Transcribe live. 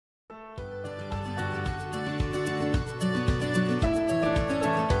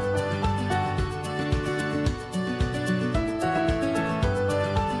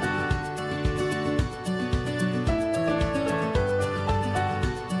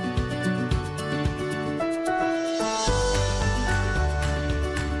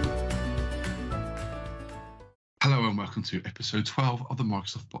welcome to episode 12 of the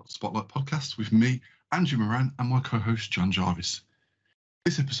Microsoft Spotlight podcast with me, Andrew Moran, and my co-host, John Jarvis.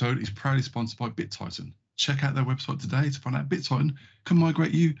 This episode is proudly sponsored by BitTitan. Check out their website today to find out BitTitan can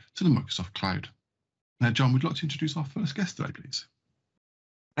migrate you to the Microsoft cloud. Now, John, we'd like to introduce our first guest today, please.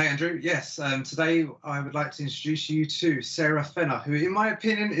 Hey, Andrew. Yes, today I would like to introduce you to Sarah Fenner, who, in my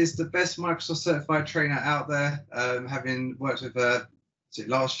opinion, is the best Microsoft certified trainer out there, having worked with her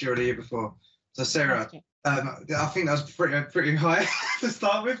last year or the year before. So, Sarah, I think that was pretty high to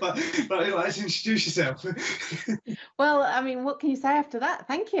start with, but I'd like to introduce yourself. Well, I mean, what can you say after that?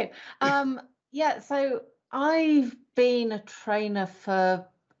 Thank you. So I've been a trainer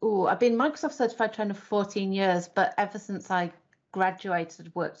I've been Microsoft certified trainer for 14 years, but ever since I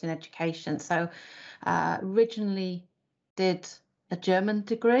graduated, worked in education. So originally did a German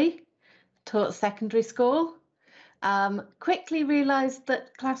degree, taught secondary school. Quickly realised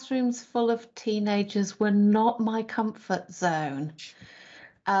that classrooms full of teenagers were not my comfort zone.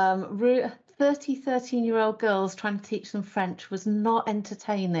 13-year-old girls trying to teach them French was not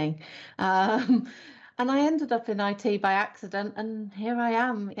entertaining. And I ended up in IT by accident, and here I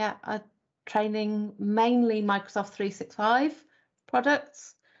am, training mainly Microsoft 365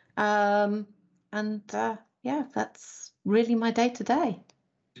 products. That's really my day-to-day.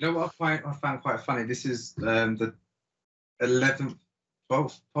 You know what I found quite funny? This is the 11th,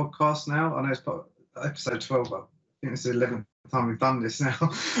 12th podcast now. I know it's episode 12, but I think it's the 11th time we've done this now.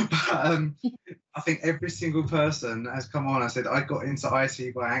 But I think every single person has come on and said, I got into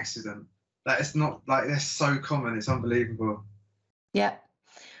IT by accident. That is not like, that's so common. It's unbelievable. Yeah.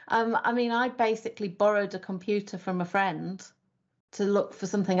 I mean, I basically borrowed a computer from a friend to look for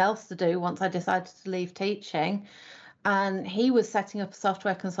something else to do once I decided to leave teaching. And he was setting up a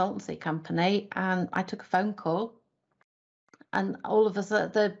software consultancy company, and I took a phone call. And all of us,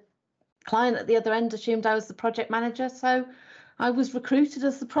 the client at the other end assumed I was the project manager. So I was recruited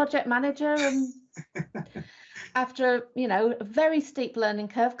as the project manager. And after, a very steep learning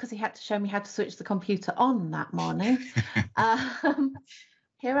curve, because he had to show me how to switch the computer on that morning,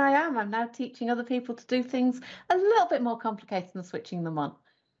 here I am. I'm now teaching other people to do things a little bit more complicated than switching them on.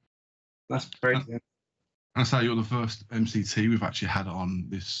 That's crazy. I say you're the first MCT we've actually had on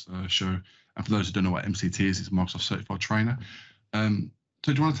this show. And for those who don't know what MCT is, it's Microsoft Certified Trainer. So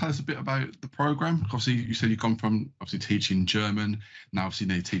do you want to tell us a bit about the program? Obviously, you said you've gone from teaching German, now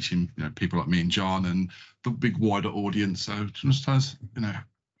obviously you're teaching people like me and John and the big wider audience. So do you want to tell us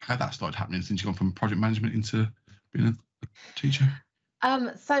how that started happening since you've gone from project management into being a teacher? A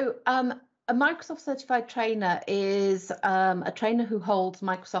Microsoft certified trainer is a trainer who holds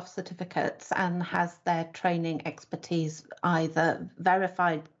Microsoft certificates and has their training expertise either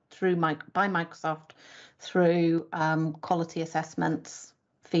verified by Microsoft through quality assessments,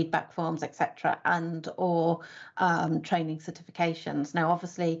 feedback forms, etc., and or training certifications. Now,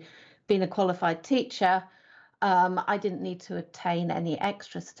 obviously, being a qualified teacher, I didn't need to obtain any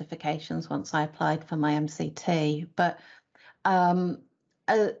extra certifications once I applied for my MCT. But as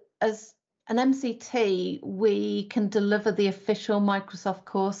an MCT, we can deliver the official Microsoft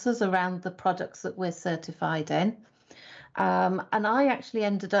courses around the products that we're certified in. And I actually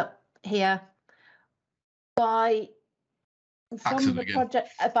ended up here by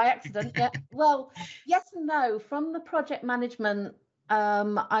accident. Yeah. Well, yes and no. From the project management,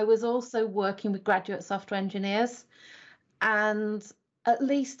 I was also working with graduate software engineers, and at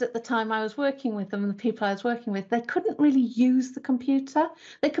least at the time I was working with them, and the people I was working with, they couldn't really use the computer.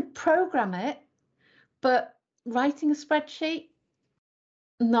 They could program it, but writing a spreadsheet,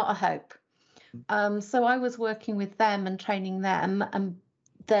 not a hope. So I was working with them and training them, and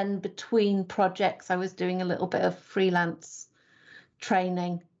then between projects, I was doing a little bit of freelance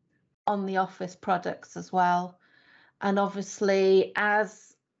training on the Office products as well. And obviously,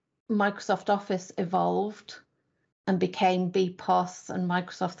 as Microsoft Office evolved and became BPOS and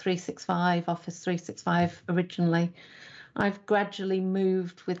Microsoft 365, Office 365 originally, I've gradually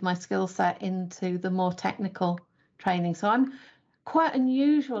moved with my skill set into the more technical training. So I'm quite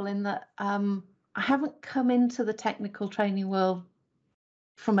unusual in that I haven't come into the technical training world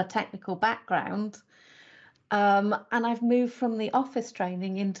from a technical background, and I've moved from the Office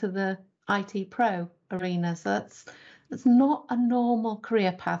training into the IT Pro arena. So that's not a normal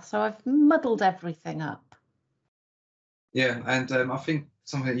career path. So I've muddled everything up. Yeah, and I think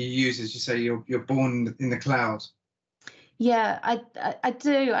something that you use is you say you're born in the cloud. Yeah, I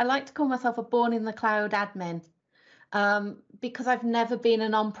do. I like to call myself a born in the cloud admin, because I've never been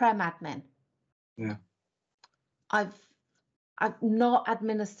an on-prem admin. Yeah. I've not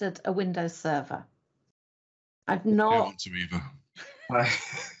administered a Windows server. I've not. I don't want to either.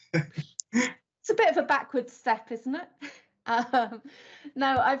 It's a bit of a backward step, isn't it?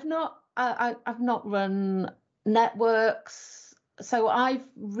 No, I've not. I've not run networks, so I've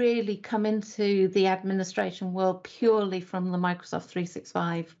really come into the administration world purely from the Microsoft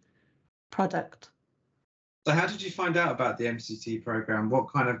 365 product. So how did you find out about the MCT program?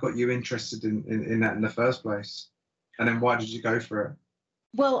 What kind of got you interested in that in the first place? And then why did you go for it?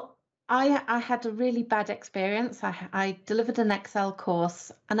 Well, I had a really bad experience. I delivered an Excel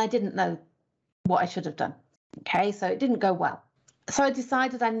course and I didn't know what I should have done. Okay, so it didn't go well. So I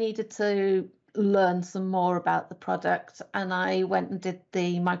decided I needed to learn some more about the product, and I went and did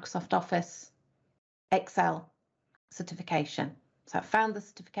the Microsoft Office Excel certification. So I found the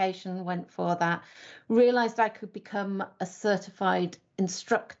certification, went for that, realized I could become a certified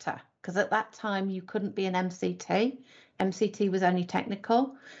instructor, because at that time you couldn't be an MCT. MCT was only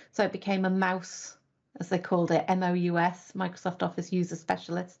technical. So I became a MOUS, as they called it, MOUS, Microsoft Office User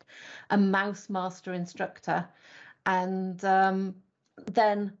Specialist, a MOUS Master Instructor. And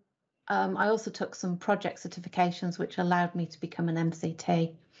then I also took some project certifications, which allowed me to become an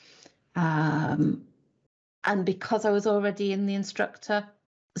MCT. And because I was already in the instructor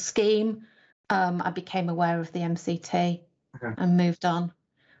scheme, I became aware of the MCT and moved on.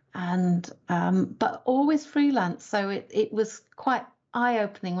 And but always freelance. So it was quite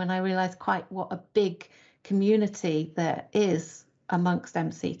eye-opening when I realized quite what a big community there is amongst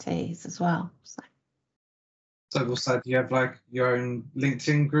MCTs as well. So also, do you have like your own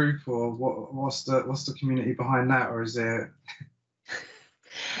LinkedIn group, or what's the community behind that, or is it?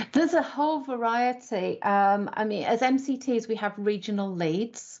 There's a whole variety. I mean, as MCTs, we have regional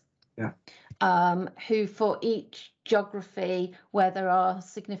leads. Yeah. Who for each geography where there are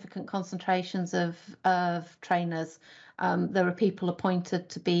significant concentrations of trainers, there are people appointed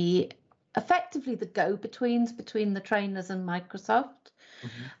to be effectively the go-betweens between the trainers and Microsoft,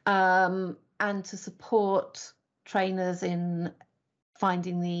 and to support trainers in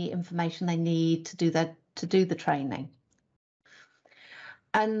finding the information they need to do the training.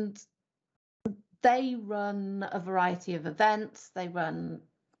 And they run a variety of events. They run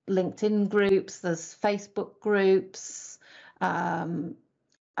LinkedIn groups, there's Facebook groups, and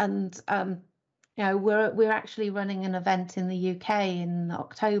you know, we're actually running an event in the UK in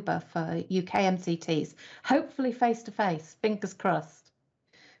October for UK MCTs, hopefully face to face, fingers crossed.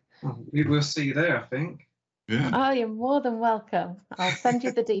 We'll see you there, I think. Yeah. Oh, you're more than welcome. I'll send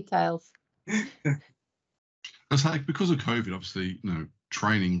you the details. It's like, because of COVID, obviously, you know,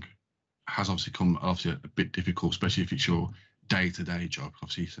 training has obviously come obviously a bit difficult, especially if it's your day-to-day job.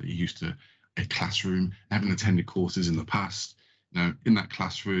 Obviously, so you're used to a classroom, having attended courses in the past, you know, in that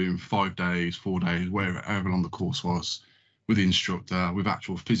classroom, 5 days, 4 days, wherever, however long the course was, with the instructor, with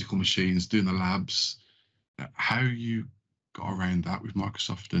actual physical machines, doing the labs. How you got around that with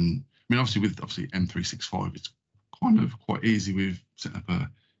Microsoft? And I mean, obviously with M365, it's kind of quite easy with setting up a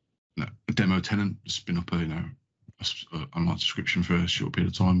demo tenant, spin up an online subscription for a short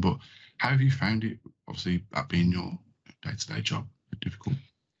period of time. But how have you found it? Obviously, that being your day-to-day job, difficult.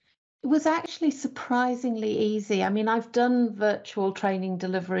 It was actually surprisingly easy. I mean, I've done virtual training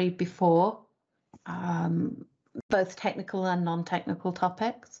delivery before, both technical and non-technical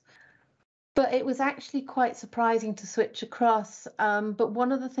topics. But it was actually quite surprising to switch across. But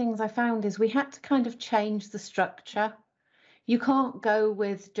one of the things I found is we had to kind of change the structure. You can't go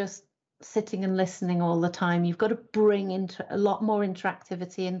with just sitting and listening all the time. You've got to bring into a lot more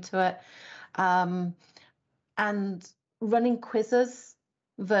interactivity into it. And running quizzes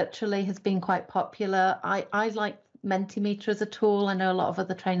virtually has been quite popular. I like Mentimeter as a tool. I know a lot of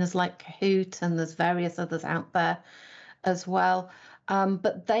other trainers like Kahoot, and there's various others out there as well.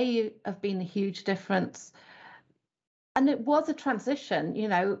 But they have been a huge difference. And it was a transition. You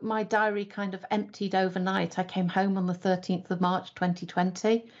know, my diary kind of emptied overnight. I came home on the 13th of March,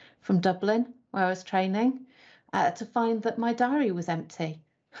 2020 from Dublin, where I was training, to find that my diary was empty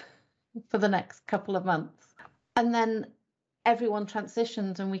for the next couple of months. And then everyone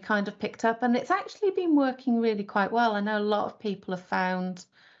transitioned and we kind of picked up, and it's actually been working really quite well. I know a lot of people have found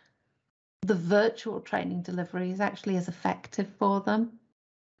the virtual training delivery is actually as effective for them.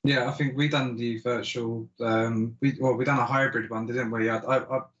 Yeah, I think we done the virtual. We done a hybrid one, didn't we?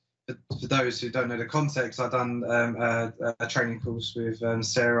 For those who don't know the context, I done a training course with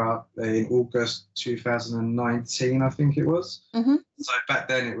Sarah in August 2019, I think it was. Mm-hmm. So back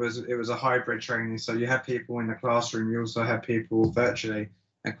then it was a hybrid training. So you had people in the classroom, you also had people virtually.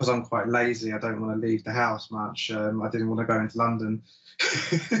 And because I'm quite lazy, I don't want to leave the house much. I didn't want to go into London.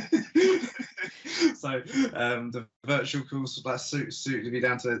 So the virtual course that suited me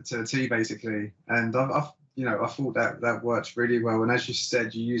down to a T basically. And I've I thought that worked really well. And as you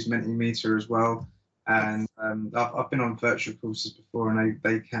said, you use Mentimeter as well. And I've been on virtual courses before, and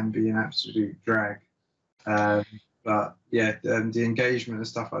they can be an absolute drag. But yeah, the engagement and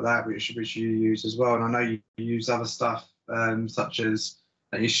stuff like that, which you use as well. And I know you use other stuff, such as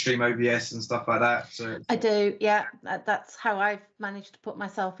you stream OBS and stuff like that. So I do, yeah. That's how I've managed to put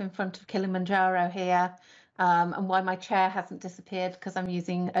myself in front of Kilimanjaro here, and why my chair hasn't disappeared, because I'm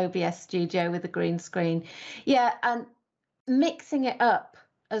using OBS Studio with a green screen. Yeah, and mixing it up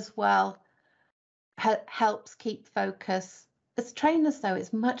as well helps keep focus. As trainers, though,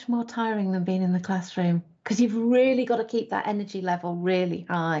 it's much more tiring than being in the classroom, because you've really got to keep that energy level really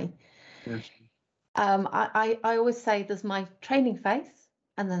high. Yes. I always say there's my training face,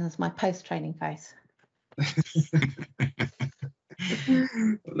 and then there's my post-training face.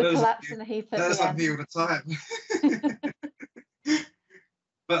 The collapse in a heap at that's the like end. me all the time.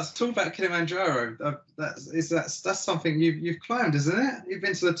 But talk about Kilimanjaro. That's something you've climbed, isn't it? You've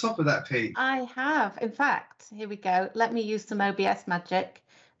been to the top of that peak. I have. In fact, here we go. Let me use some OBS magic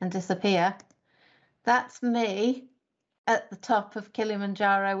and disappear. That's me at the top of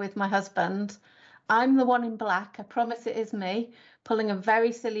Kilimanjaro with my husband. I'm the one in black. I promise it is me, pulling a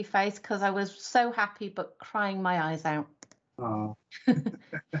very silly face because I was so happy but crying my eyes out. Oh.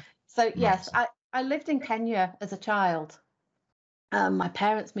 So yes, I lived in Kenya as a child. My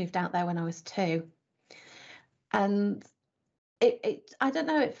parents moved out there when I was 2, and I don't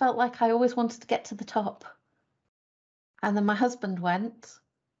know, it felt like I always wanted to get to the top. And then my husband went,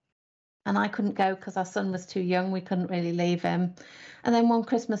 and I couldn't go because our son was too young. We couldn't really leave him. And then one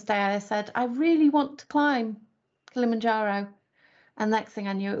Christmas day, I said, I really want to climb Kilimanjaro. And next thing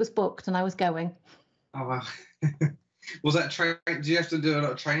I knew, it was booked and I was going. Oh, wow. Was that train? Do you have to do a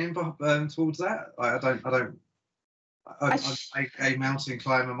lot of training towards that? I'm a mountain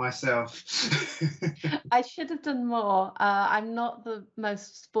climber myself. I should have done more. I'm not the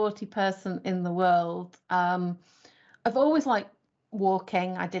most sporty person in the world. I've always liked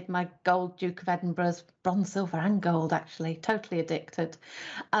walking. I did my gold Duke of Edinburgh's, bronze, silver and gold, actually, totally addicted.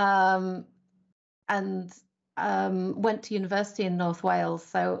 And went to university in North Wales.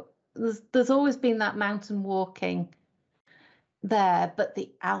 So there's always been that mountain walking there, but the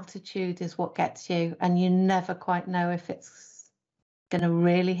altitude is what gets you, and you never quite know if it's going to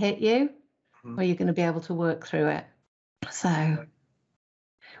really hit you or you're going to be able to work through it. So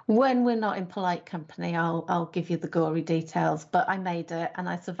when we're not in polite company, I'll give you the gory details, but I made it and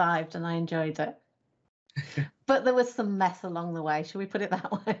I survived and I enjoyed it. But there was some mess along the way, shall we put it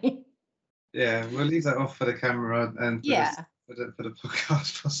that way? Yeah, we'll leave that off for the camera and for the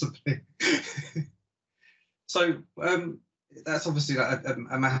podcast possibly. So that's obviously like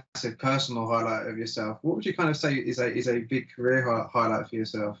a massive personal highlight of yourself. What would you kind of say is a big career highlight for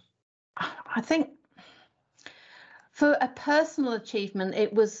yourself? I think for a personal achievement,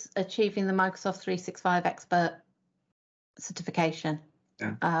 it was achieving the Microsoft 365 Expert certification.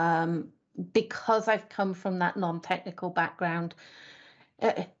 Yeah. Because I've come from that non-technical background,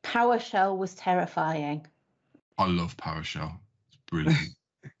 PowerShell was terrifying. I love PowerShell. It's brilliant.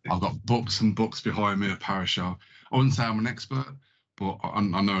 I've got books and books behind me of PowerShell. I wouldn't say I'm an expert, but I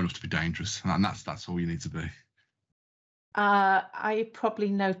know enough to be dangerous, and that's all you need to be. I probably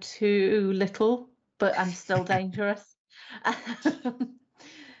know too little, but I'm still dangerous.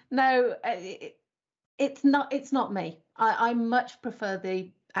 No, it's not me. I much prefer the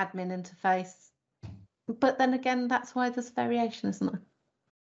admin interface, but then again, that's why there's variation, isn't there?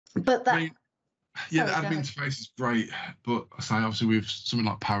 But that. Yeah, the admin interface is great, but I say obviously with something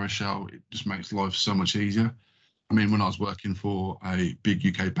like PowerShell, it just makes life so much easier. I mean, when I was working for a big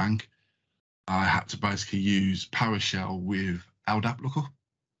UK bank, I had to basically use PowerShell with LDAP lookup.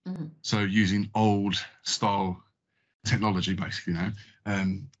 Mm-hmm. So using old style technology, basically now,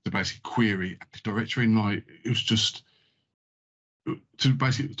 to basically query Active Directory, and like it was just to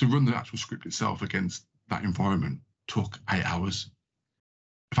run the actual script itself against that environment took 8 hours.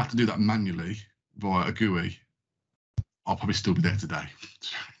 If I had to do that manually via a GUI, I'll probably still be there today.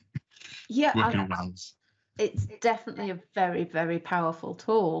 Yeah, working on hours. It's definitely a very, very powerful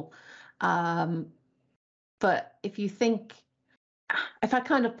tool. But if I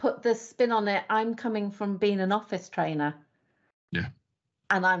kind of put the spin on it, I'm coming from being an office trainer. Yeah.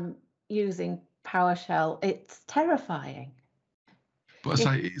 And I'm using PowerShell. It's terrifying. But I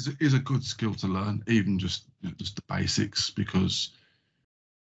say it is a good skill to learn, even just the basics, because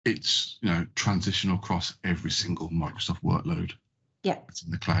it's transitional across every single Microsoft workload. Yeah. It's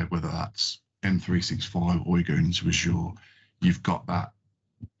in the cloud, whether that's M365 or you're going into Azure, you've got that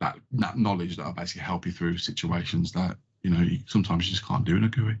knowledge that'll basically help you through situations that sometimes you just can't do in a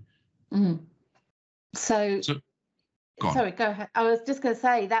GUI. Mm-hmm. So go on. sorry, go ahead. I was just going to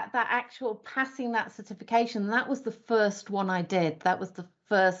say that actual passing that certification, that was the first one I did. That was the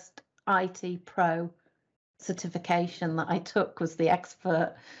first IT Pro certification that I took, was the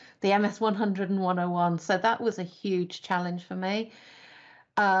expert, the MS 100 and 101. So that was a huge challenge for me.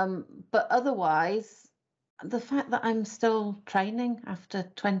 But otherwise, the fact that I'm still training after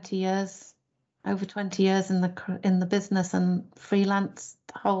 20 years, over 20 years in the business and freelance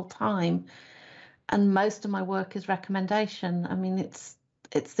the whole time, and most of my work is recommendation. I mean, it's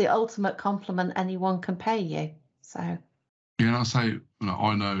the ultimate compliment anyone can pay you. So yeah, I'll say,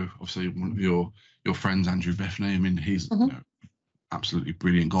 I know obviously one of your friends, Andrew Bethany. I mean, he's absolutely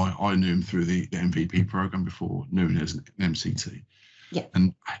brilliant guy. I knew him through the MVP program before knowing him as an MCT. Yeah.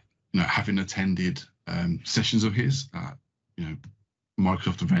 And having attended sessions of his,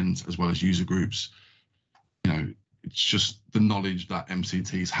 Microsoft events as well as user groups, it's just the knowledge that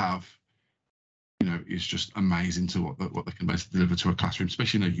MCTs have, is just amazing to what they can basically deliver to a classroom,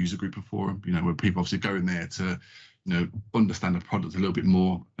 especially in a user group forum, where people obviously go in there to, understand the product a little bit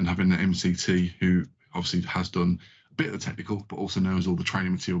more, and having an MCT who obviously has done a bit of the technical, but also knows all the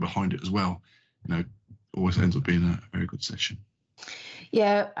training material behind it as well, always ends up being a very good session.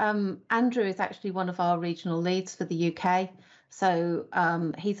 Yeah, Andrew is actually one of our regional leads for the UK, so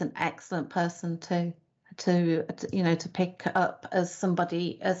he's an excellent person to pick up as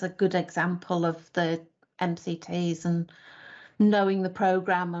somebody, as a good example of the MCTs and knowing the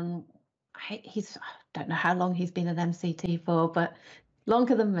program. And I don't know how long he's been an MCT for, but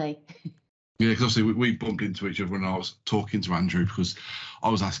longer than me. Yeah, because obviously we bumped into each other when I was talking to Andrew, because I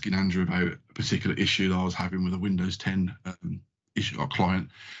was asking Andrew about a particular issue that I was having with a Windows 10 issue, our client,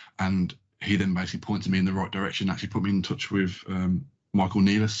 and he then basically pointed me in the right direction, actually put me in touch with Michael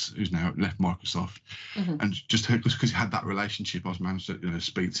Nealis, who's now left Microsoft. And just because he had that relationship, I was managed to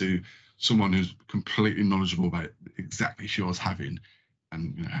speak to someone who's completely knowledgeable about exactly the issue I was having,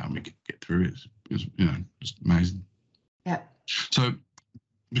 and help me get through it. It was just amazing. Yeah. So,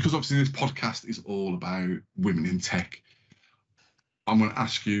 because obviously this podcast is all about women in tech, I'm going to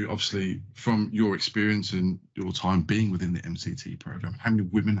ask you, obviously, from your experience and your time being within the MCT program, how many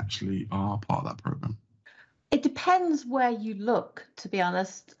women actually are part of that program? It depends where you look, to be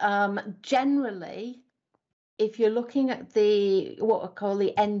honest. Generally, if you're looking at what we call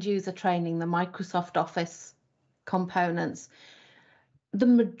the end user training, the Microsoft Office components, the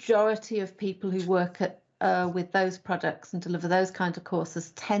majority of people who work with those products and deliver those kind of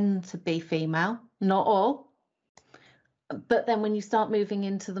courses tend to be female. Not all. But then when you start moving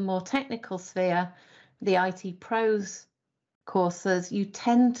into the more technical sphere, the IT Pros courses, you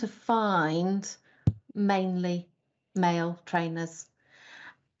tend to find mainly male trainers.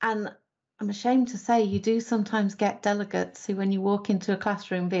 And I'm ashamed to say, you do sometimes get delegates who, when you walk into a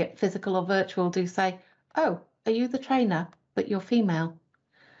classroom, be it physical or virtual, do say, "Oh, are you the trainer, but you're female?"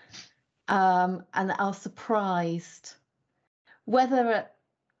 And are surprised.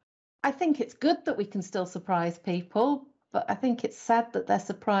 I think it's good that we can still surprise people, but I think it's sad that they're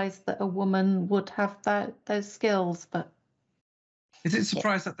surprised that a woman would have those skills. But is it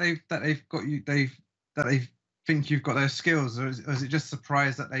surprised that they've got you? That they think you've got those skills, or is it just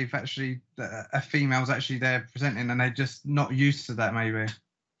surprised that that a female's actually there presenting and they're just not used to that? Maybe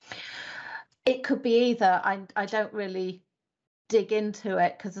it could be either. I don't really dig into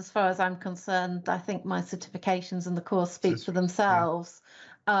it, because as far as I'm concerned, I think my certifications and the course speak for themselves.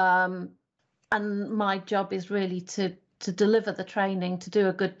 Yeah. And my job is really to deliver the training, to do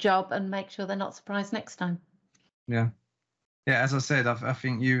a good job, and make sure they're not surprised next time. Yeah. As I said, I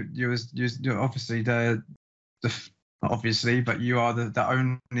think you're obviously not obviously, but you are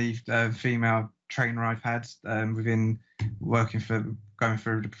the only female trainer I've had within going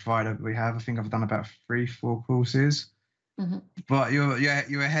through the provider that we have. I think I've done about 3-4 courses. Mm-hmm. But you're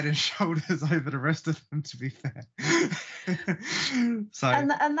head and shoulders over the rest of them, to be fair. So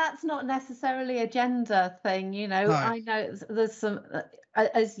and that's not necessarily a gender thing, No. I know there's some,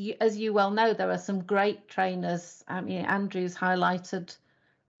 as you well know, there are some great trainers. I mean, Andrew's highlighted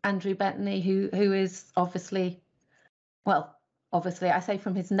Andrew Bethany, who is obviously I say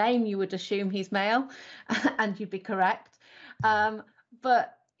from his name you would assume he's male, and you'd be correct.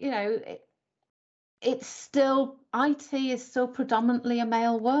 But it's still, IT is still predominantly a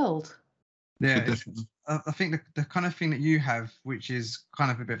male world. Yeah, I think the kind of thing that you have, which is kind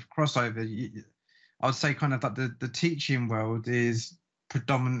of a bit of a crossover, I would say kind of like the teaching world is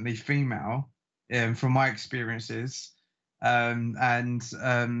predominantly female, from my experiences. But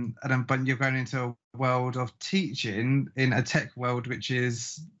you're going into a world of teaching in a tech world which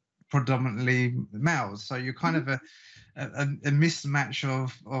is predominantly males. So you're kind of a mismatch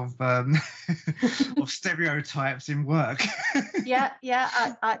of of stereotypes in work. Yeah,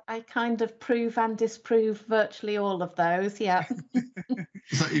 I kind of prove and disprove virtually all of those. Yeah.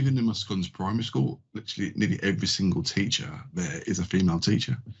 Is that even in my son's primary school? Literally, nearly every single teacher there is a female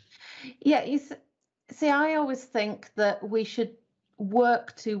teacher. Yeah, see, I always think that we should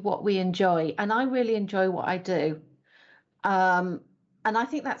work to what we enjoy, and I really enjoy what I do. And I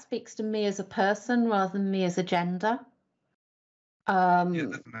think that speaks to me as a person rather than me as a gender. Yeah,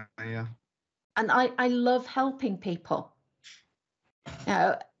 definitely, yeah. And I love helping people. You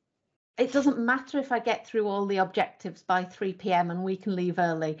know, it doesn't matter if I get through all the objectives by 3 p.m. and we can leave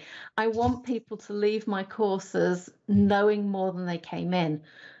early. I want people to leave my courses knowing more than they came in.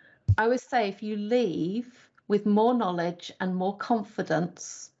 I always say, if you leave with more knowledge and more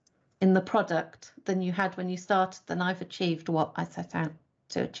confidence in the product than you had when you started, then I've achieved what I set out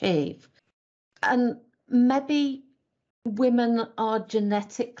to achieve. And maybe women are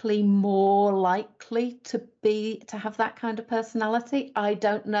genetically more likely to have that kind of personality. I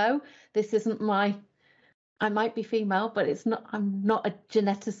don't know. This isn't I might be female, but I'm not a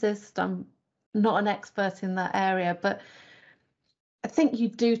geneticist. I'm not an expert in that area, but I think you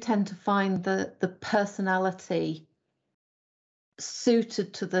do tend to find the personality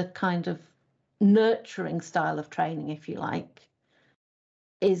suited to the kind of nurturing style of training, if you like,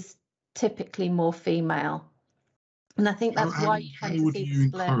 is typically more female. And I think that's why you tend to see the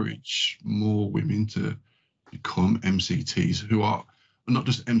split. How would you encourage more women to become MCTs who are not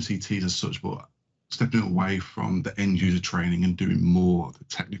just MCTs as such, but stepping away from the end user training and doing more of the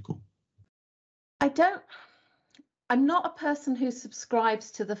technical? I'm not a person who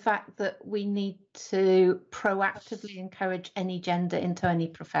subscribes to the fact that we need to proactively encourage any gender into any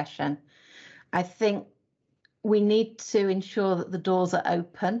profession. I think we need to ensure that the doors are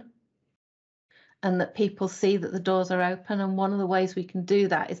open and that people see that the doors are open. And one of the ways we can do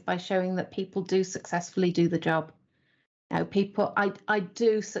that is by showing that people do successfully do the job. Now, I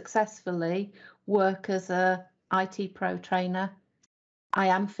do successfully work as a IT pro trainer. I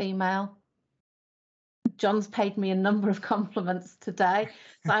am female. John's paid me a number of compliments today,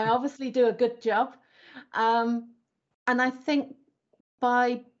 so I obviously do a good job. And I think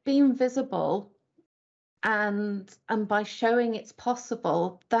by being visible and by showing it's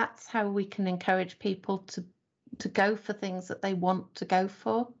possible, that's how we can encourage people to go for things that they want to go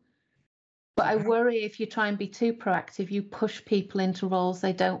for. But I worry if you try and be too proactive, you push people into roles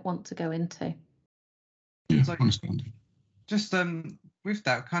they don't want to go into. Yeah, I understand. Just with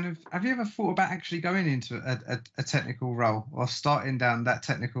that, kind of, have you ever thought about actually going into a technical role or starting down that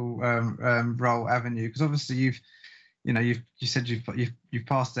technical role avenue? Because obviously you said you've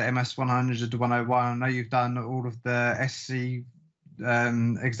passed the MS 100 to 101. I know you've done all of the SC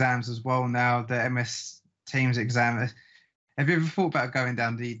exams as well now, the MS Teams exam. Have you ever thought about going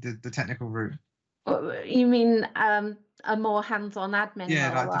down the technical route? You mean a more hands-on admin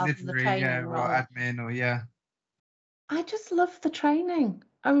role, like delivery, or admin, or yeah. I just love the training.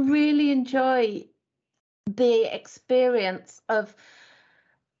 I really enjoy the experience of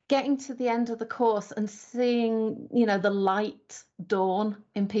getting to the end of the course and seeing, the light dawn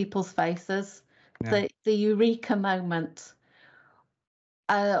in people's faces, the eureka moment,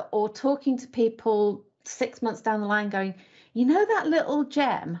 or talking to people 6 months down the line going, that little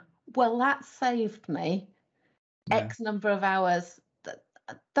gem, well, that saved me X number of hours.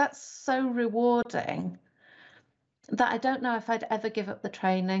 That's so rewarding that I don't know if I'd ever give up the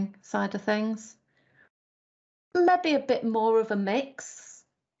training side of things. Maybe a bit more of a mix.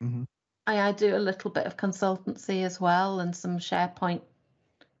 Mm-hmm. I do a little bit of consultancy as well and some SharePoint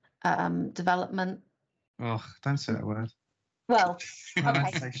development. Oh, don't say that word. Well, okay. You're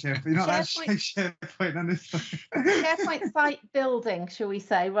not allowed to say SharePoint on this one. SharePoint site building, shall we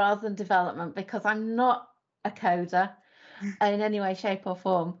say, rather than development, because I'm not a coder in any way, shape or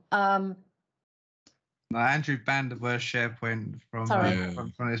form. No, Andrew banned the word SharePoint from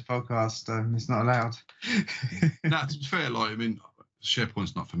this podcast. It's not allowed. That's fair.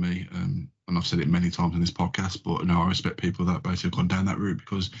 SharePoint's not for me, and I've said it many times in this podcast. But no, I respect people that basically have gone down that route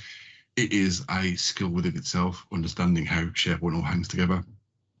because it is a skill within itself, understanding how SharePoint all hangs together.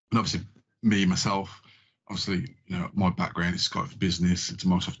 And obviously, myself, my background is Skype for Business. It's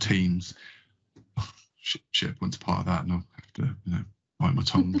Microsoft Teams. SharePoint's part of that, and I have to, bite my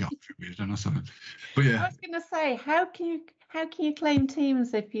tongue and get weird, don't I? So, but yeah. I was going to say, how can you claim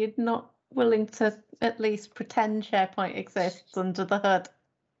Teams if you're not willing to at least pretend SharePoint exists under the hood?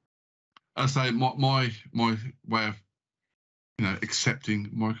 I say my way of accepting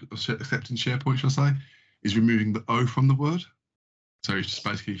SharePoint, shall I say, is removing the O from the word. So it's just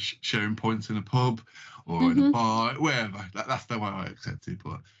basically sharing points in a pub or in a bar, wherever. That's the way I accept it.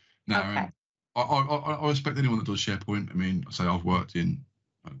 But no, Okay. I respect anyone that does SharePoint. I mean, I say I've worked in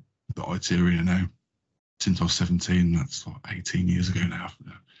the IT arena now since I was 17. That's like 18 years ago now.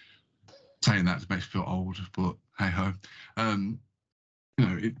 Saying that makes me feel old, but hey ho. You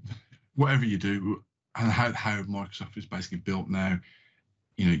know, whatever you do, and how Microsoft is basically built now,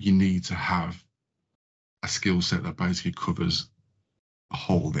 you know, you need to have a skill set that basically covers a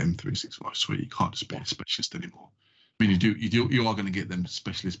whole of the M365 suite. You can't just be a specialist anymore. I mean, you are going to get them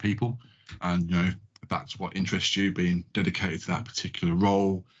specialist people, and you know if that's what interests you, being dedicated to that particular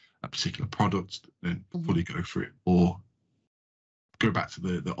role, a particular product, then fully go for it, or go back to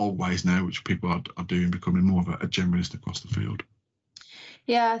the old ways now, which people are doing, becoming more of a generalist across the field.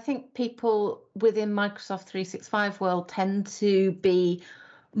 Yeah, I think people within Microsoft 365 world tend to be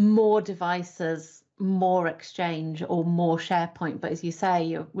more devices, more Exchange, or more SharePoint. But as you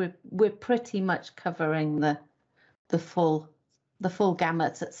say, we're pretty much covering the full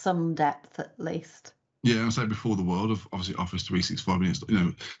gamut at some depth, at least. Yeah, I say before the world of obviously Office 365, you know,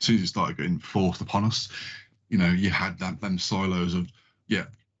 as soon as it started getting forced upon us, you know, you had them silos of, yeah,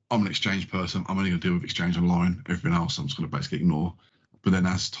 I'm an Exchange person, I'm only going to deal with Exchange Online, everything else I'm just going to basically ignore. But then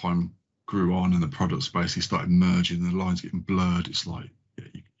as time grew on and the products basically started merging, the lines getting blurred, it's like, yeah,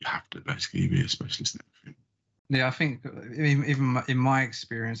 you have to basically be a specialist in everything. Yeah, I think even in my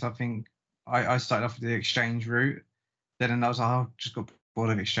experience, I think I started off with the Exchange route. Then I was like, oh, I've just got bored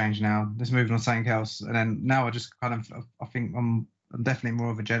of Exchange now. Let's move on to something else. And then now I just kind of, I think I'm definitely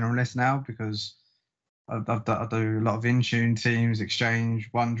more of a generalist now, because I do a lot of Intune, Teams,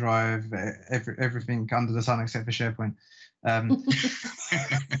 Exchange, OneDrive, everything under the sun except for SharePoint. I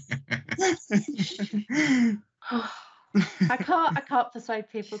can't persuade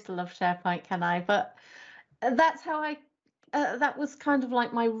people to love SharePoint, can I? But that's how that was kind of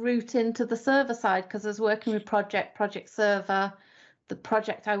like my route into the server side, because I was working with Project Server. The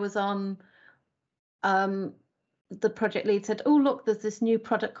project I was on, the project lead said, oh, look, there's this new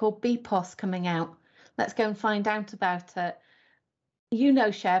product called BPOS coming out. Let's go and find out about it. You know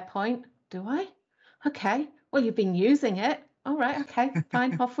SharePoint. Do I? Okay. Well, you've been using it. All right. Okay.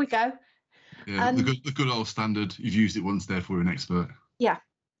 Fine. Off we go. Yeah, the good old standard. You've used it once, therefore you're an expert. Yeah.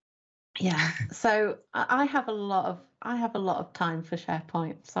 Yeah. So I have a lot of time for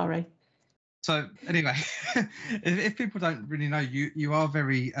SharePoint. Sorry. So anyway, if people don't really know, you are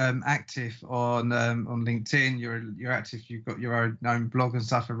very active on LinkedIn. You're active. You've got your own blog and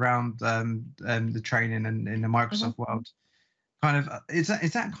stuff around the training and in the Microsoft world. Kind of is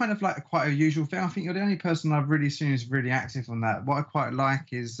that kind of like quite a usual thing? I think you're the only person I've really seen who's really active on that. What I quite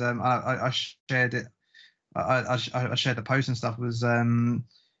like is I shared it. I shared the post and stuff, was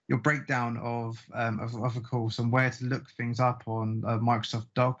your breakdown of a course and where to look things up on Microsoft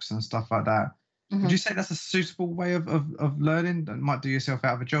Docs and stuff like that. Would you say that's a suitable way of learning? That might do yourself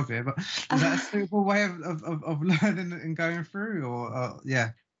out of a job here, but is that a suitable way of learning and going through, or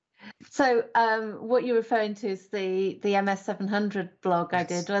yeah? So what you're referring to is the MS700 blog I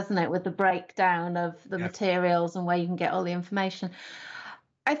did, wasn't it, with the breakdown of the materials and where you can get all the information.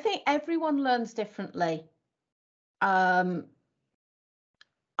 I think everyone learns differently.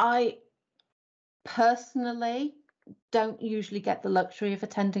 I personally don't usually get the luxury of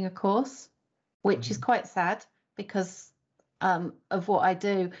attending a course, which is quite sad because of what I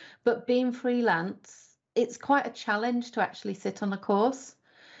do. But being freelance, it's quite a challenge to actually sit on a course.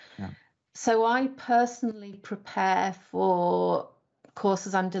 So I personally prepare for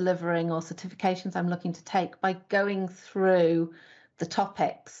courses I'm delivering or certifications I'm looking to take by going through the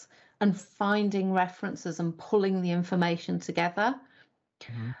topics and finding references and pulling the information together.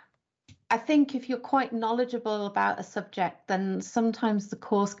 I think if you're quite knowledgeable about a subject, then sometimes the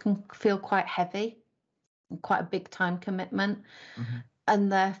course can feel quite heavy and quite a big time commitment.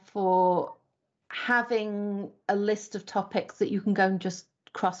 And therefore, having a list of topics that you can go and just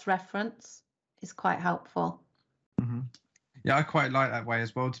cross-reference is quite helpful. Yeah, I quite like that way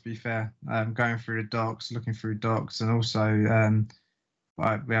as well, to be fair. Going through the docs, looking through docs, and also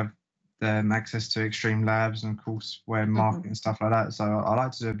we have access to Extreme Labs and courseware marketing and stuff like that. So I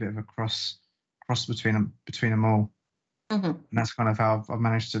like to do a bit of a cross between them all. And that's kind of how I've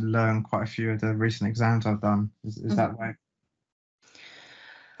managed to learn quite a few of the recent exams I've done, is that way.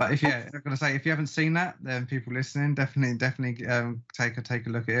 But I'm going to say, if you haven't seen that, then people listening, definitely take a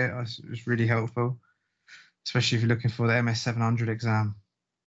look at it. It's really helpful, especially if you're looking for the MS700 exam.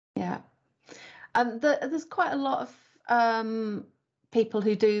 Yeah, there's quite a lot of people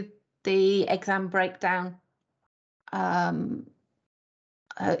who do the exam breakdown in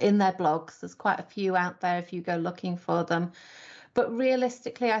their blogs. There's quite a few out there if you go looking for them. But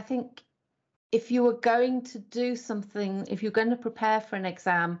realistically, I think if you were going to do something, if you're going to prepare for an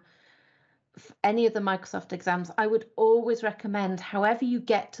exam, any of the Microsoft exams, I would always recommend, however you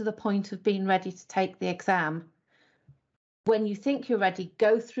get to the point of being ready to take the exam, when you think you're ready,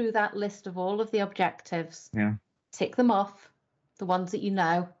 go through that list of all of the objectives, tick them off, the ones that you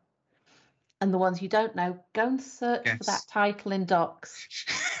know, and the ones you don't know, go and search for that title in Docs.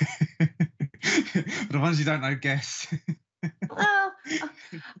 The ones you don't know, guess. Well,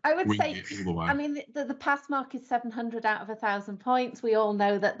 I would say, I mean, the pass mark is 700 out of 1,000 points. We all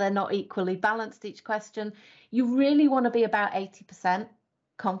know that they're not equally balanced, each question. You really want to be about 80%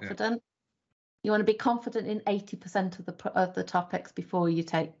 confident. Yeah. You want to be confident in 80% of the topics before you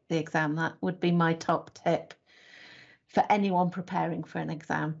take the exam. That would be my top tip for anyone preparing for an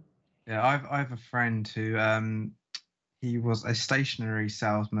exam. Yeah, I have a friend who he was a stationery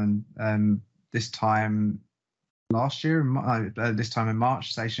salesman this time last year, this time in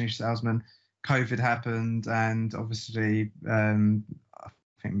March, stationery salesman. COVID happened, and obviously I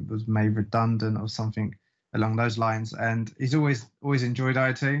think it was made redundant or something along those lines. And he's always enjoyed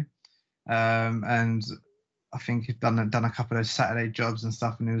IT, and I think he'd done a couple of Saturday jobs and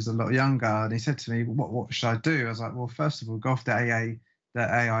stuff when he was a lot younger. And he said to me, "What should I do?" I was like, "Well, first of all, go off the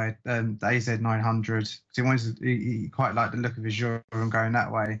AZ900." Because he quite liked the look of Azure and going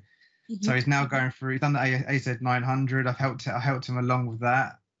that way. Mm-hmm. So he's now going through. He's done the AZ900. I helped him along with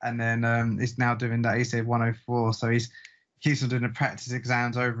that, and then he's now doing the AZ104. So he's keeps on doing the practice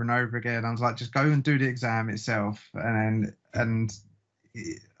exams over and over again. I was like, just go and do the exam itself, and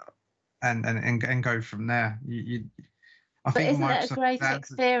go from there. I think isn't it a great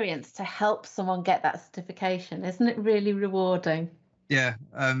experience to help someone get that certification? Isn't it really rewarding? Yeah,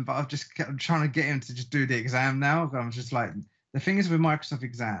 but I'm trying to get him to just do the exam now. I'm just like, the thing is with Microsoft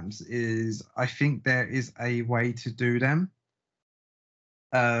exams is I think there is a way to do them.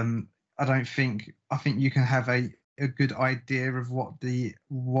 I think you can have a good idea of what the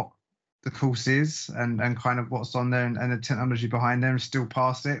course is and kind of what's on there and the technology behind there and still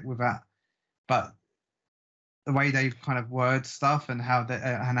pass it without. But the way they kind of word stuff and how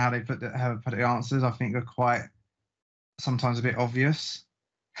they put the answers, I think are quite sometimes a bit obvious.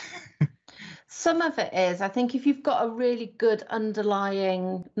 Some of it is. I think if you've got a really good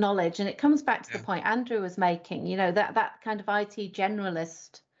underlying knowledge, and it comes back to the point Andrew was making, that kind of IT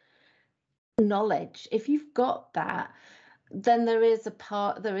generalist knowledge. If you've got that, then there is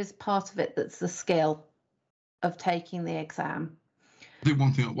part of it that's the skill of taking the exam. I think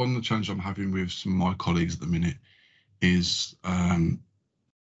one of the challenges I'm having with some of my colleagues at the minute is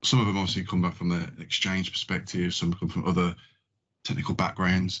some of them obviously come back from the exchange perspective, some come from other technical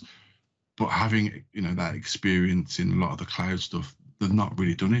backgrounds, but having that experience in a lot of the cloud stuff, they've not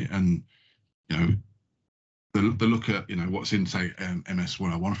really done it, and they look at what's in, say, MS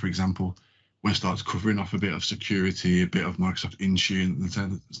 101, for example, when it starts covering off a bit of security, a bit of Microsoft Intune, and say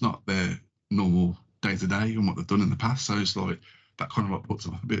it's not their normal day-to-day and what they've done in the past. So it's like that kind of puts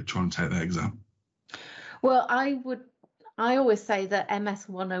them off a bit trying to take their exam. Well, I always say that MS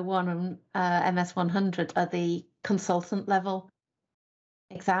 101 and MS 100 are the consultant level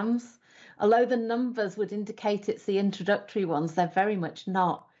exams. Although the numbers would indicate it's the introductory ones, they're very much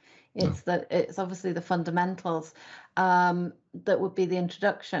not. It's obviously the fundamentals that would be the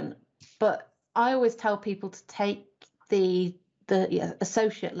introduction. But I always tell people to take the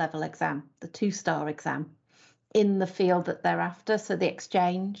associate level exam, the 2-star exam, in the field that they're after. So the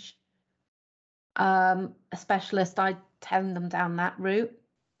exchange, a specialist, I'd tend them down that route.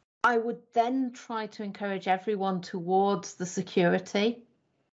 I would then try to encourage everyone towards the security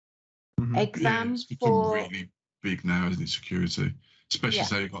exam. It's become really big now, isn't it, security? Especially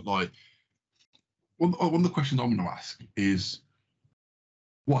say you've got like, one of the questions I'm going to ask is,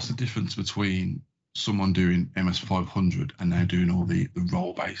 what's the difference between someone doing MS 500 and now doing all the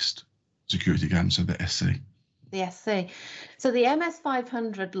role-based security exams, so the SC? The SC. So the MS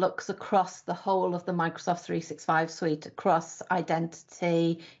 500 looks across the whole of the Microsoft 365 suite, across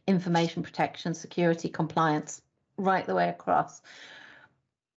identity, information protection, security, compliance, right the way across.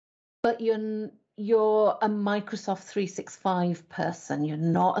 But you're a Microsoft 365 person. You're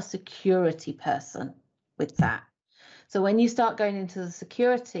not a security person with that. So when you start going into the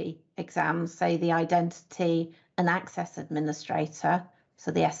security exams, say the identity and access administrator,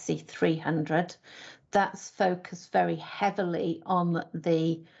 so the SC 300, that's focused very heavily on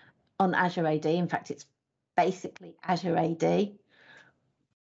Azure AD. In fact, it's basically Azure AD,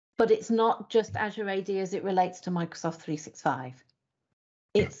 but it's not just Azure AD as it relates to Microsoft 365.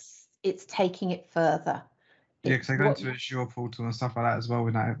 It's taking it further. Yeah, because they go into Azure portal and stuff like that as well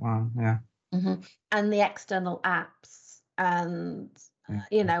with that one. Yeah. Mm-hmm. And the external apps and Yeah.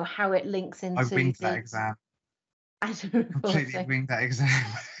 you know how it links into. I winged that exam. Completely winged that exam.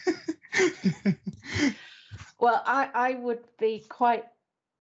 Well, I would be quite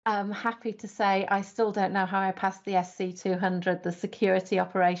happy to say I still don't know how I passed the SC200, the Security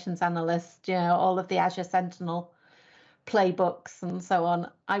Operations Analyst, you know, all of the Azure Sentinel playbooks and so on.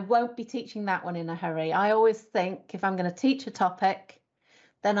 I won't be teaching that one in a hurry. I always think if I'm going to teach a topic,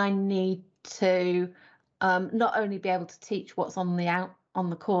 then I need to not only be able to teach what's on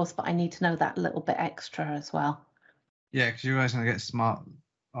the course, but I need to know that little bit extra as well. Yeah, because you're always going to get smart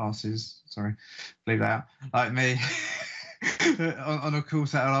asses. Sorry, leave that out. Like me. on a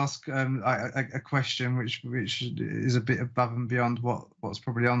course that I'll ask a question which is a bit above and beyond what's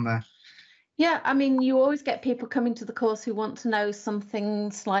probably on there. Yeah, I mean, you always get people coming to the course who want to know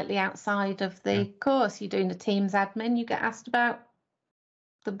something slightly outside of the course. You're doing a Teams admin, you get asked about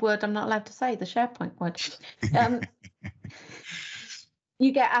the word I'm not allowed to say, the SharePoint word.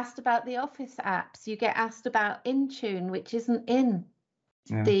 You get asked about the Office apps. You get asked about Intune, which isn't in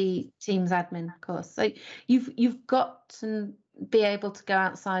the Teams admin course. So you've got to be able to go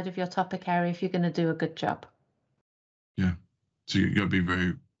outside of your topic area if you're going to do a good job. Yeah. So you've got to be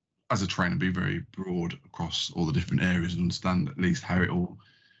very, as a trainer, be very broad across all the different areas and understand at least how it all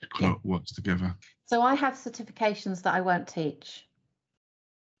kind of works together. So I have certifications that I won't teach.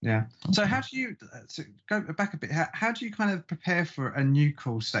 Yeah. So how do you go back a bit? How do you kind of prepare for a new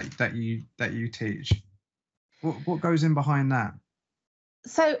course that you teach? What goes in behind that?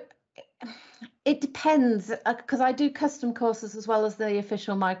 So it depends, because I do custom courses as well as the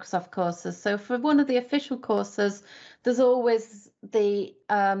official Microsoft courses. So for one of the official courses, there's always the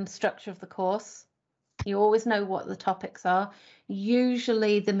structure of the course. You always know what the topics are.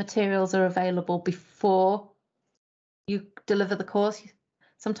 Usually the materials are available before you deliver the course.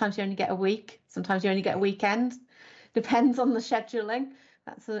 Sometimes you only get a week, sometimes you only get a weekend. Depends on the scheduling.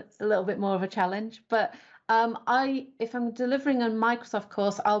 That's a little bit more of a challenge. But if I'm delivering a Microsoft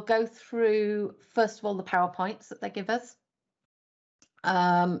course, I'll go through, first of all, the PowerPoints that they give us,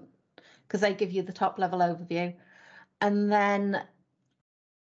 because they give you the top level overview, and then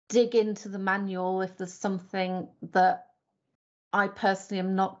dig into the manual if there's something that I personally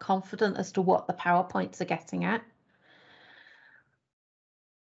am not confident as to what the PowerPoints are getting at.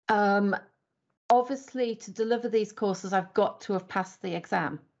 Obviously, to deliver these courses, I've got to have passed the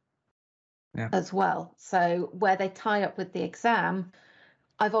exam as well. So where they tie up with the exam,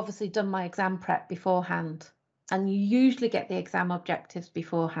 I've obviously done my exam prep beforehand, and you usually get the exam objectives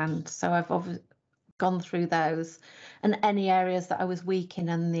beforehand. So I've gone through those, and any areas that I was weak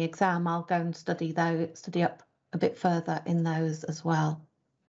in the exam, I'll go and study up a bit further in those as well.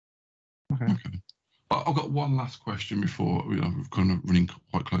 Okay. I've got one last question before we're kind of running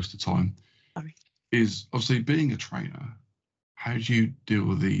quite close to time. Sorry. Is obviously being a trainer, how do you deal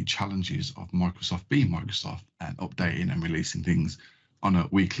with the challenges of Microsoft being Microsoft and updating and releasing things on a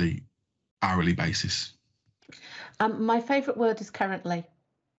weekly, hourly basis? My favourite word is currently.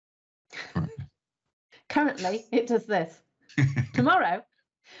 Currently, it does this. Tomorrow.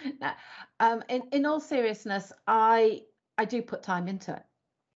 No, in all seriousness, I do put time into it.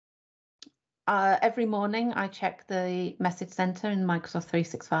 Every morning, I check the message center in Microsoft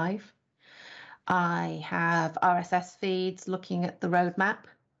 365. I have RSS feeds looking at the roadmap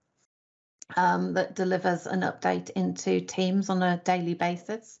that delivers an update into Teams on a daily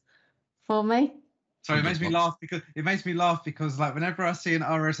basis for me. So it makes me laugh because like whenever I see an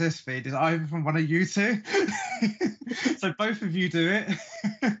RSS feed, it's either from one of you two. So both of you do it.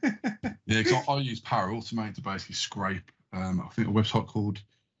 Yeah, because I use Power Automate to basically scrape. I think a website called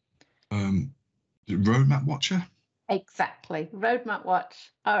Roadmap Watcher. Exactly, Roadmap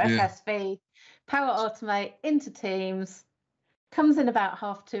Watch, RSS feed, Power Automate into Teams. Comes in about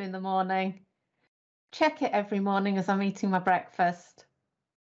 2:30 in the morning. Check it every morning as I'm eating my breakfast.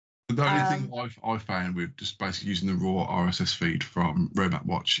 The only thing I found with just basically using the raw RSS feed from Roadmap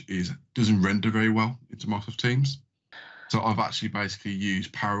Watch is it doesn't render very well into Microsoft Teams. So I've actually basically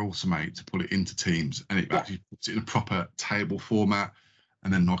used Power Automate to pull it into Teams, and it actually puts it in a proper table format,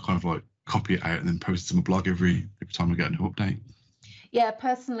 and then I kind of like copy it out and then post it to my blog every time I get a new update. Yeah,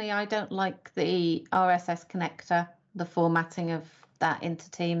 personally, I don't like the RSS connector, the formatting of that into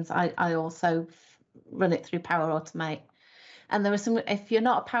Teams. I also run it through Power Automate. And there are some, if you're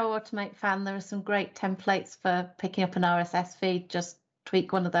not a Power Automate fan, there are some great templates for picking up an RSS feed. Just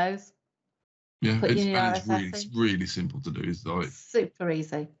tweak one of those. Yeah, it's really simple to do. It's like super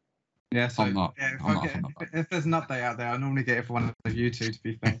easy. Yeah, so if there's an update out there, I normally get it for one of you two, to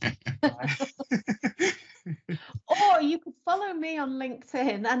be fair. Or you could follow me on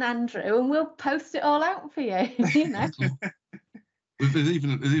LinkedIn and Andrew, and we'll post it all out for you. You know. There's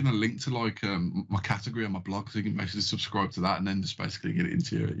even a link to like my category on my blog, so you can basically subscribe to that and then just basically get it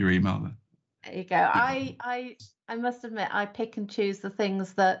into your email. There you go. I must admit, I pick and choose the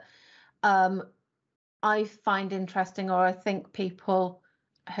things that I find interesting, or I think people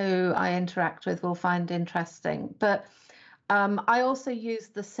who I interact with will find interesting. But I also use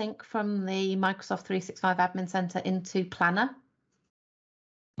the sync from the Microsoft 365 Admin Center into Planner.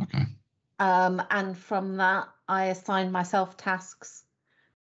 Okay. And from that, I assign myself tasks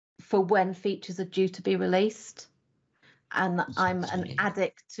for when features are due to be released. And I'm an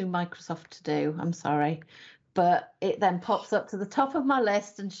addict to Microsoft To Do. I'm sorry. But it then pops up to the top of my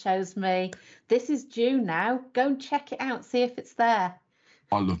list and shows me, this is due now. Go and check it out, see if it's there.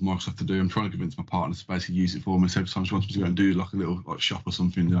 I love Microsoft To Do. I'm trying to convince my partner to basically use it for me. So every time she wants me to go and do like a little shop or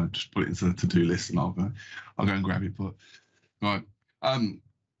something, just put it into the to-do list and I'll go and grab it. But right,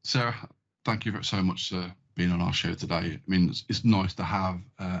 Sarah, thank you so much for being on our show today. I mean, it's nice to have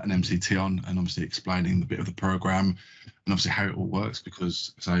an MCT on and obviously explaining a bit of the program and obviously how it all works,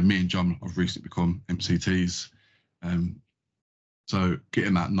 because me and John have recently become MCTs. So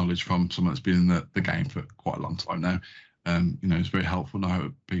getting that knowledge from someone that's been in the game for quite a long time now, it's very helpful.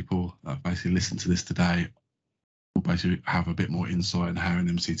 Now people that basically listen to this today will basically have a bit more insight on how an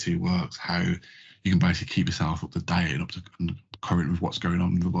MCT works, how you can basically keep yourself up to date and up to current with what's going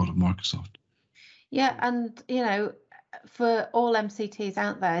on in the world of Microsoft. Yeah, and for all MCTs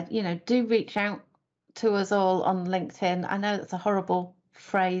out there, do reach out to us all on LinkedIn. I know that's a horrible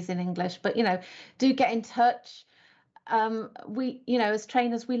phrase in English, but do get in touch. We, as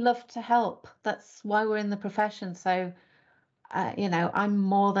trainers, we love to help. That's why we're in the profession. So, I'm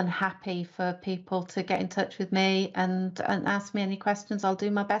more than happy for people to get in touch with me and ask me any questions. I'll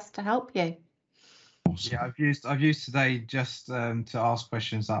do my best to help you. Awesome. Yeah, I've used today just to ask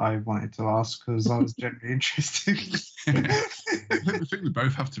questions that I wanted to ask because I was generally interested. I think we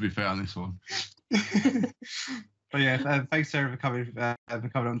both have to be fair on this one. But yeah, thanks Sarah for coming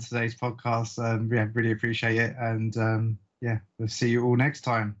on today's podcast. Really appreciate it, and we'll see you all next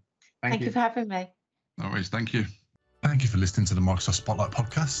time. Thank you for having me. No worries, thank you. Thank you for listening to the Microsoft Spotlight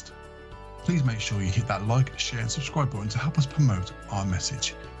podcast. Please make sure you hit that like, share and subscribe button to help us promote our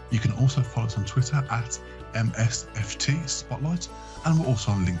message. You can also follow us on Twitter at MSFT Spotlight, and we're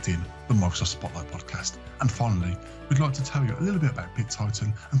also on LinkedIn, the Microsoft Spotlight podcast. And finally, we'd like to tell you a little bit about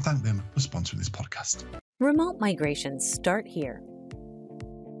BitTitan and thank them for sponsoring this podcast. Remote migrations start here.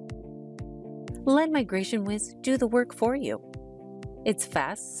 Let MigrationWiz do the work for you. It's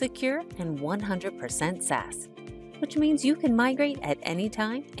fast, secure, and 100% SaaS, which means you can migrate at any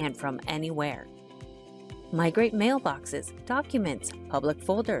time and from anywhere. Migrate mailboxes, documents, public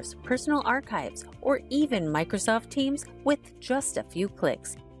folders, personal archives, or even Microsoft Teams with just a few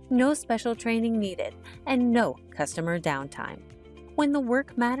clicks. No special training needed and no customer downtime. When the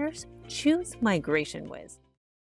work matters, choose MigrationWiz.